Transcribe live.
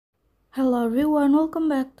Hello everyone, welcome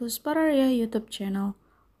back to Spararia YouTube channel.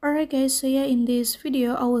 Alright guys, so yeah, in this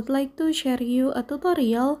video I would like to share you a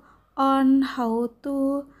tutorial on how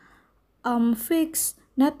to fix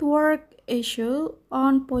network issue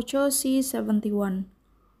on Poco C71.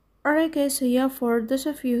 Alright guys, so yeah, for those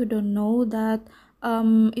of you who don't know that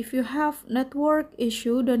if you have network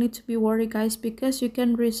issue, don't need to be worried guys, because you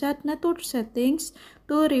can reset network settings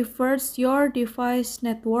to reverse your device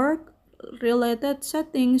network related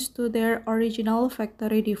settings to their original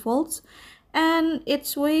factory defaults, and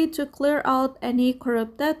it's way to clear out any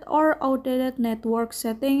corrupted or outdated network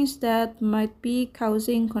settings that might be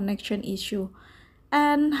causing connection issue.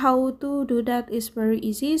 And how to do that is very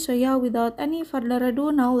easy. So yeah, without any further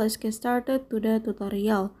ado, now let's get started to the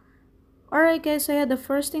tutorial. Alright guys, so yeah, the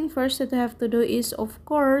first thing first that you have to do is, of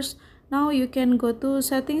course, now you can go to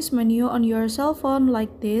settings menu on your cell phone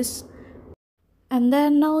like this. And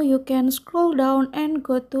then now you can scroll down and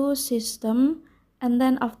go to system. And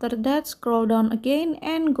then after that, scroll down again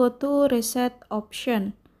and go to reset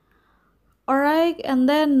option. Alright, and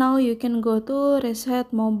then now you can go to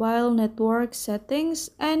reset mobile network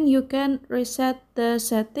settings, and you can reset the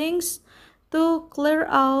settings to clear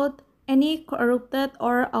out any corrupted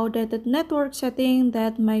or outdated network setting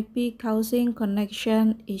that might be causing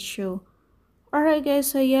connection issue. Alright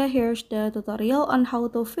guys, so yeah, here's the tutorial on how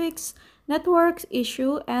to fix network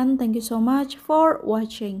issue, and thank you so much for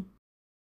watching.